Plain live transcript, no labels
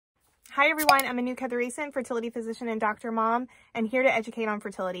Hi everyone, I'm Kathiresan, fertility physician and Dr. Mom, and here to educate on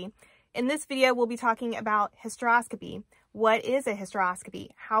fertility. In this video, we'll be talking about hysteroscopy. What is a hysteroscopy?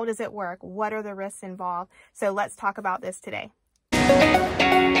 How does it work? What are the risks involved? So let's talk about this today.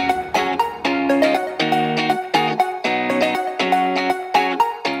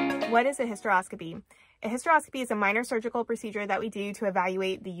 What is a hysteroscopy? A hysteroscopy is a minor surgical procedure that we do to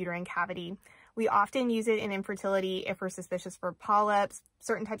evaluate the uterine cavity. We often use it in infertility if we're suspicious for polyps,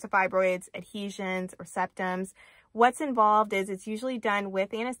 certain types of fibroids, adhesions, or septums. What's involved is it's usually done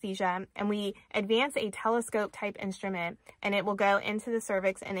with anesthesia, and we advance a telescope type instrument, and it will go into the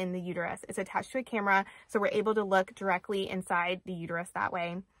cervix and in the uterus. It's attached to a camera, so we're able to look directly inside the uterus that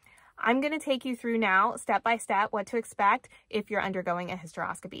way. I'm going to take you through now, step by step, what to expect if you're undergoing a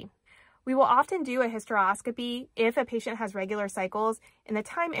hysteroscopy. We will often do a hysteroscopy if a patient has regular cycles in the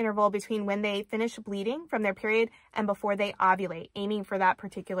time interval between when they finish bleeding from their period and before they ovulate, aiming for that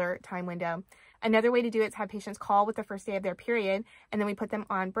particular time window. Another way to do it is have patients call with the first day of their period, and then we put them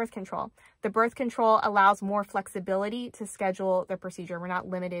on birth control. The birth control allows more flexibility to schedule the procedure. We're not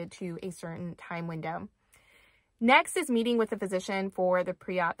limited to a certain time window. Next is meeting with the physician for the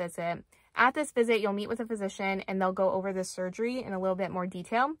pre-op visit. At this visit, you'll meet with a physician and they'll go over the surgery in a little bit more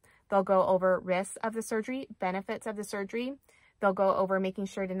detail. They'll go over risks of the surgery, benefits of the surgery. They'll go over making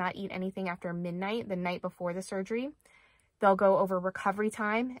sure to not eat anything after midnight, the night before the surgery. They'll go over recovery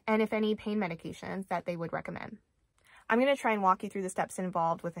time and if any pain medications that they would recommend. I'm going to try and walk you through the steps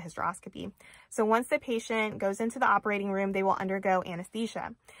involved with a hysteroscopy. So once the patient goes into the operating room, they will undergo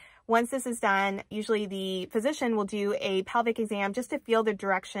anesthesia. Once this is done, usually the physician will do a pelvic exam just to feel the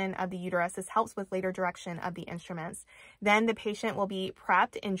direction of the uterus. This helps with later direction of the instruments. Then the patient will be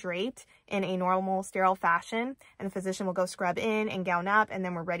prepped and draped in a normal sterile fashion, and the physician will go scrub in and gown up, and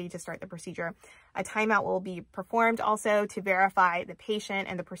then we're ready to start the procedure. A timeout will be performed also to verify the patient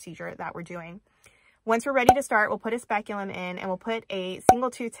and the procedure that we're doing. Once we're ready to start, we'll put a speculum in and we'll put a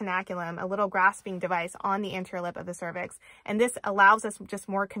single tooth tenaculum, a little grasping device on the anterior lip of the cervix. And this allows us just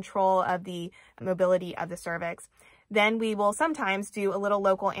more control of the mobility of the cervix. Then we will sometimes do a little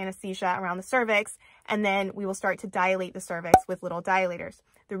local anesthesia around the cervix, and then we will start to dilate the cervix with little dilators.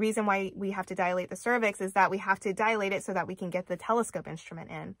 The reason why we have to dilate the cervix is that we have to dilate it so that we can get the telescope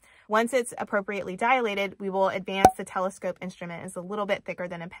instrument in. Once it's appropriately dilated, we will advance the telescope instrument. It's a little bit thicker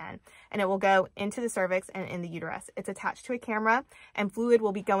than a pen, and it will go into the cervix and in the uterus. It's attached to a camera, and fluid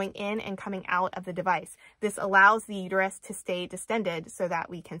will be going in and coming out of the device. This allows the uterus to stay distended so that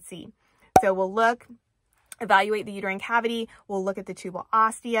we can see. So we'll evaluate the uterine cavity, we'll look at the tubal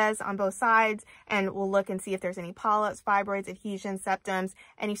osteas on both sides, and we'll look and see if there's any polyps, fibroids, adhesions, septums,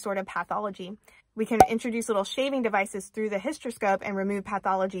 any sort of pathology. We can introduce little shaving devices through the hysteroscope and remove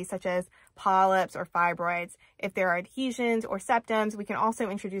pathology such as polyps or fibroids. If there are adhesions or septums, we can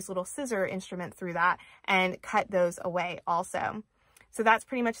also introduce little scissor instruments through that and cut those away also. So that's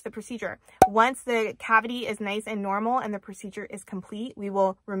pretty much the procedure. Once the cavity is nice and normal and the procedure is complete, we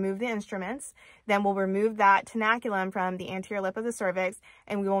will remove the instruments. Then we'll remove that tenaculum from the anterior lip of the cervix,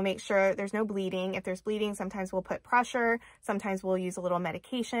 and we will make sure there's no bleeding. If there's bleeding, sometimes we'll put pressure, sometimes we'll use a little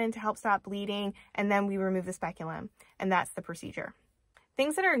medication to help stop bleeding, and then we remove the speculum, and that's the procedure.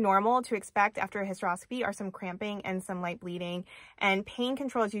 Things that are normal to expect after a hysteroscopy are some cramping and some light bleeding, and pain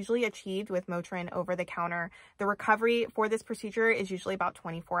control is usually achieved with Motrin over the counter. The recovery for this procedure is usually about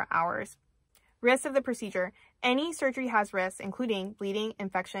 24 hours. Risks of the procedure. Any surgery has risks, including bleeding,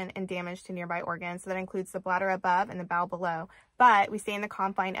 infection, and damage to nearby organs. So that includes the bladder above and the bowel below. But we stay in the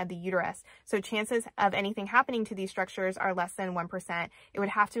confine of the uterus. So chances of anything happening to these structures are less than 1%. It would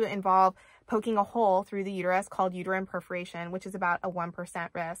have to involve poking a hole through the uterus called uterine perforation, which is about a 1%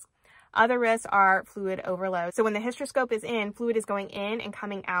 risk. Other risks are fluid overload. So when the hysteroscope is in, fluid is going in and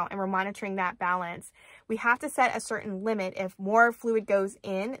coming out, and we're monitoring that balance. We have to set a certain limit if more fluid goes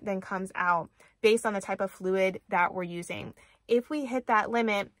in than comes out based on the type of fluid that we're using. If we hit that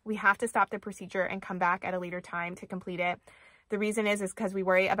limit, we have to stop the procedure and come back at a later time to complete it. The reason is because we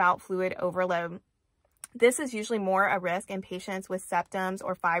worry about fluid overload. This is usually more a risk in patients with septums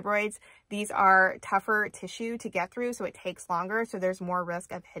or fibroids. These are tougher tissue to get through, so it takes longer, so there's more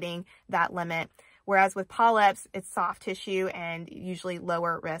risk of hitting that limit. Whereas with polyps, it's soft tissue and usually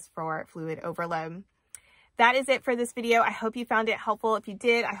lower risk for fluid overload. That is it for this video. I hope you found it helpful. If you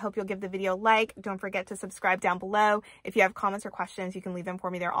did, I hope you'll give the video a like. Don't forget to subscribe down below. If you have comments or questions, you can leave them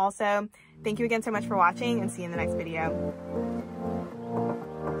for me there also. Thank you again so much for watching, and see you in the next video.